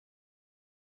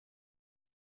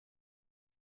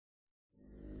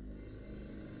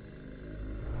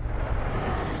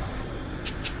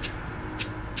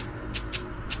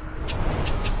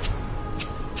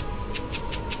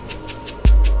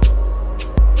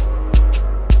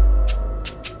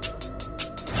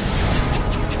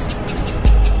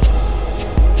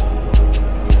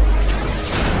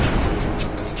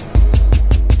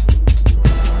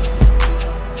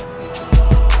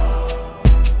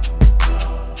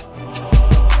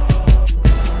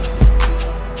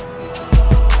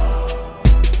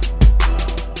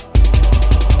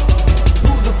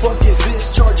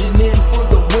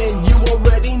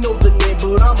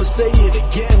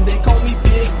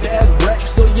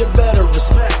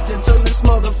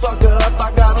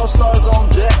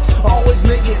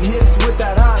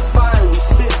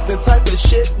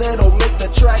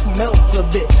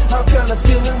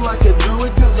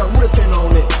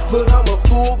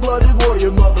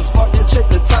check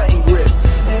the Titan grip.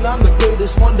 And I'm the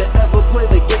greatest one to ever play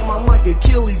the game. I'm like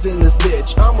Achilles in this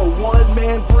bitch. I'm a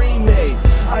one-man remade.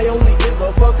 I only give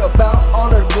a fuck about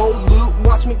honor, gold loot.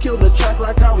 Watch me kill the track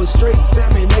like I was straight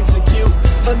spamming execute.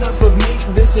 Enough of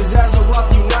me, this is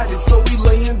Azeroth United. So we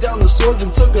laying down the swords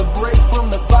and took a break from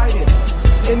the fighting.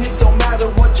 And it don't matter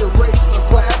what your race or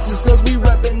class is, cause we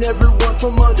reppin' everyone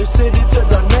from Undercity to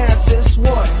Darnassus.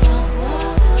 What?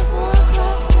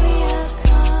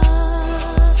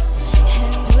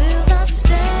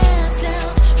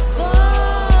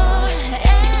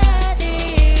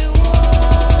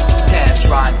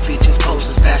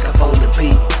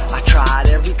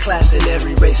 Class in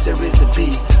every race there is to be.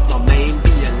 My main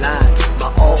be Alliance,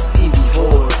 my alt EV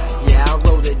horde. Yeah, I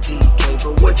wrote a DK,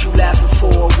 but what you laughing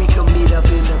for? We can meet up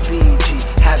in the BG.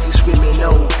 Have you screaming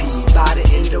OP? By the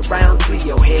end of round 3,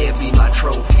 your head be my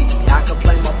trophy. I can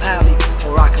play my pally,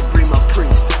 or I can bring my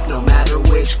priest. No matter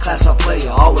which class I play,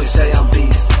 I always say I'm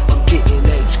beast. I'm getting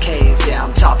HKs, yeah,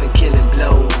 I'm topping killing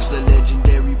blows. The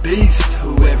legendary beast,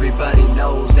 who everybody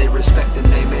knows. They respect the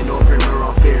name and no grimmer,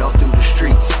 I'm feared all through the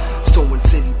streets. Stolen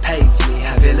City pays me,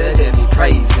 have illa than me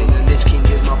praising. The Lich King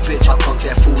is my bitch, I punk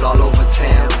that fool all over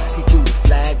town. He threw the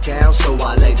flag down, so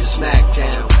I laid the smack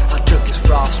down. I took his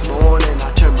frost morn and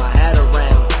I turned my hat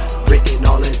around. Written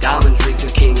all in diamond rings,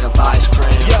 the king of ice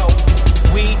crown. Yo,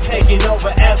 we taking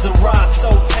over Azeroth, so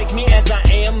take me as I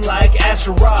am like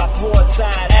Asheroth. Horde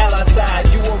side, ally side,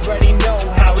 you already know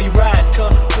how we ride.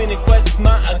 Completing quests,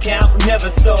 my account never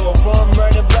sold. From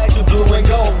murder black to blue and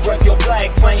gold, wreck your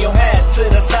flag, slang your hat to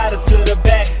the side or to the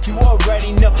back. You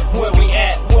already know where we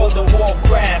at, World of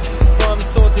Warcraft. From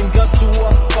swords and guns to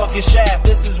a fucking shaft,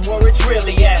 this is where it's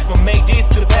really at. From mages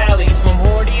to pallies, from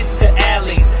hordes to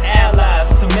alleys,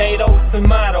 allies, tomato,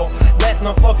 that's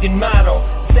my fucking motto.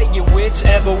 Say it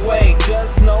whichever way,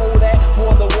 just know that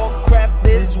World of Warcraft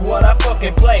is what I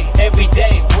fucking play every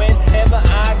day. Whenever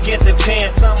I get the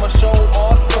chance, I'ma show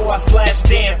off, so I slash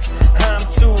dance. I'm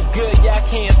too good, y'all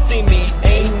can't see me,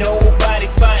 ain't nobody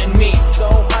spotting me. So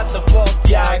how the fuck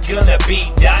y'all gonna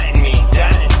be dotting me,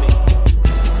 dotting me?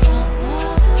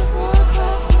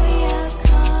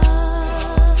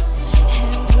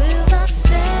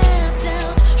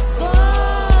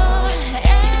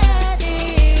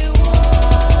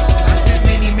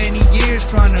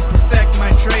 Trying to perfect my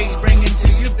trade, bring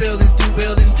into your buildings, do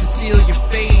buildings to seal your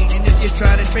fate. And if you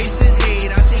try to trace this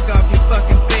hate, I'll take off your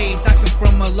fucking face. I come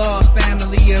from a lost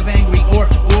family of angry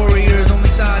warriors. Only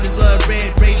thought is blood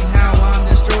red, raging how I'm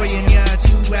destroying ya.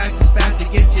 2 axes fast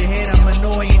against your head, I'm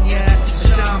annoying ya. A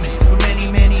shaman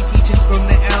with many teachings from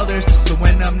the elders. So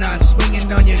when I'm not swinging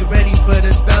on you, ready for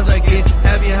the spells I get.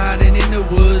 Have you hiding in the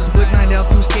woods, would not help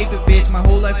to escape it, bitch. My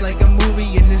whole life like a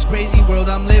movie in this crazy world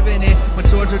I'm living in. When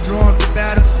swords are drawn for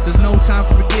battle, there's no time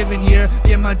for forgiving here.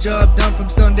 Get my job done from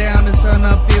sundown to sun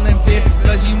up, feeling fear.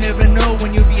 Cause you never know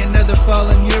when you'll be another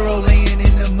fallen hero, laying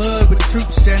in the mud with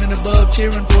troops standing above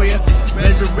cheering for you.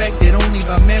 Resurrected only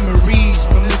by memories.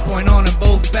 From this point on, and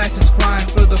both factions crying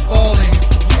for the fallen.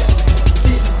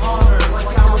 Getting honored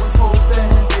like I was Pope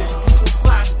Benedict. People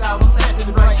slashed out left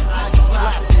and right, and I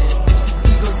slapped it.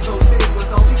 Ego's so big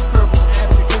with all these purple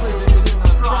epic blizzards in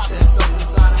the process of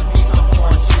designing me some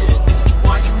more shit.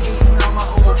 Why you hating on my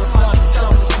overflowing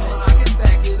selfishness? I can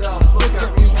back it up. Look at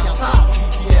me, I'm top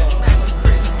DPS. Massive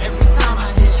crits every time I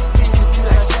hit. Can you feel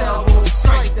that shadow will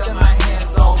strike that my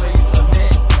hands always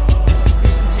emit?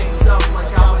 Beating chains up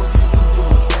like I was using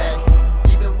dual sec.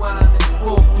 Even when I'm in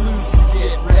full blues, you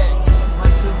get wrecked.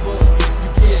 Like the bull, if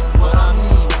you get what I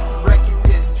mean. Wrecking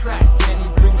this track, and he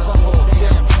brings the whole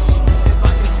damn team. If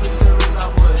I could switch around, I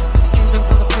would. Teach them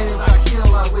to the players I kill,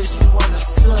 I wish you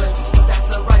understood. But that's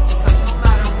alright, because no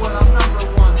matter what, I'm number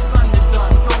one. Son, you're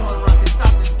done. Go and run, can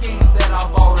stop this game that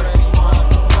I've already won.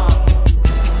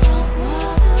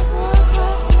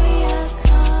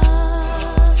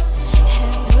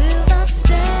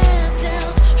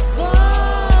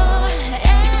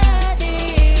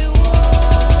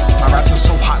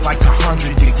 Like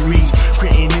 100 degrees,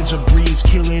 creating is a breeze,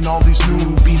 killing all these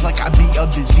newbies like I be a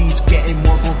disease, getting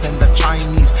more gold than the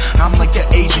Chinese. I'm like the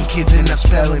Asian kids in a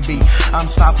spelling bee,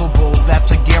 unstoppable,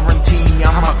 that's a guarantee.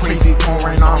 I'm a crazy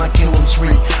pouring on a killing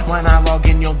spree. When I log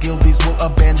in, your guildies will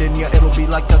abandon you. It'll be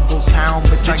like a ghost town,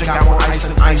 bitch. I got more ice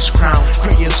than ice crown.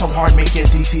 Crit you so hard, make it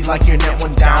DC like your net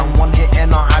went down. One hit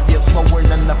and I'll have you slower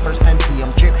than the first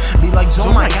Pentium chip. Be like,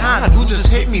 oh my god, who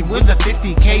just hit me with a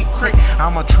 50k crit?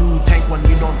 I'm a true tank. When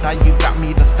you don't die, you got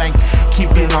me to thank.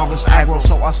 Keeping all this aggro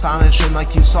so astonishing,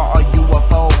 like you saw a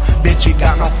UFO. Bitch, you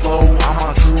got no flow.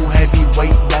 I'm a true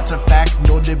heavyweight, that's a fact.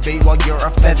 No debate while you're a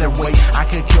featherweight. I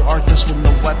could kill Arthas with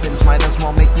no weapons. Might as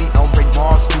well make me a raid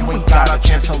boss. You ain't got a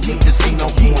chance to leave this, ain't no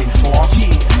going for. boss.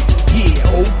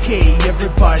 Yeah, okay,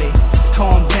 everybody, just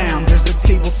calm down. There's a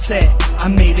table set, I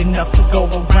made enough to go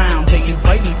around. They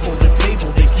invite me for the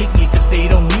table, they kick me cause they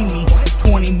don't need me.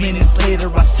 20 minutes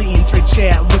later, I see in trade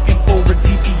chat looking for a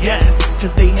DPS,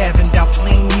 cause they haven't down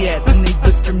flame yet. Then they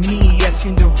whisper me,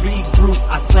 asking to regroup.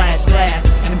 I slash laugh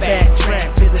and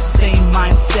backtrack to the same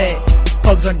mindset.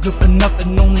 Hugs are good for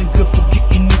nothing, only good for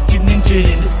getting injured.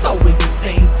 And it's always the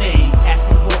same thing,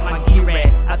 asking what my gear at.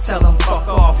 I tell them fuck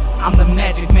off, I'm the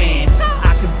magic man.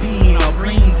 I could be in all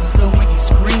greens and still make you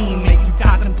scream, make you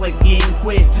contemplate getting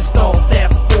quit, just all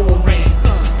that foreign.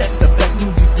 That's the best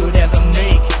move you could ever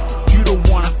make. You don't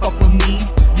wanna fuck with me,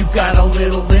 you got a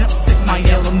little limp. Sick my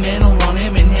elemental on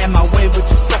him and have my way with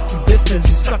you suck you bitch, cause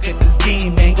you suck at this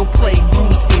game, man. Go play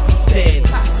RuneScape instead.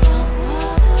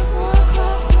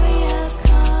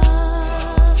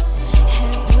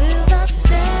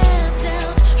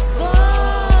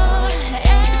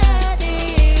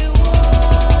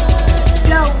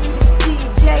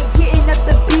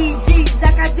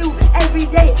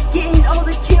 Getting all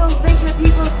the kills, making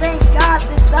people thank God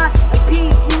that I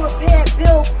beat you a pair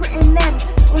bill, printing them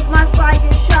with my fire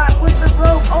shot, with the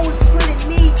rogue always putting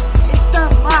me in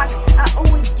stun lock. I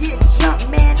always get jumped,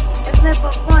 man, it's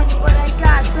never fun, but I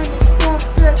got thunderstorm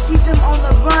to keep them on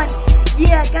the run.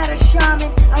 Yeah, I got a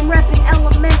shaman, I'm rapping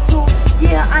elemental.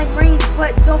 Yeah, I'm ranged,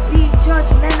 but don't be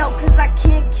judgmental, cause I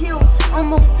can't kill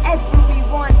almost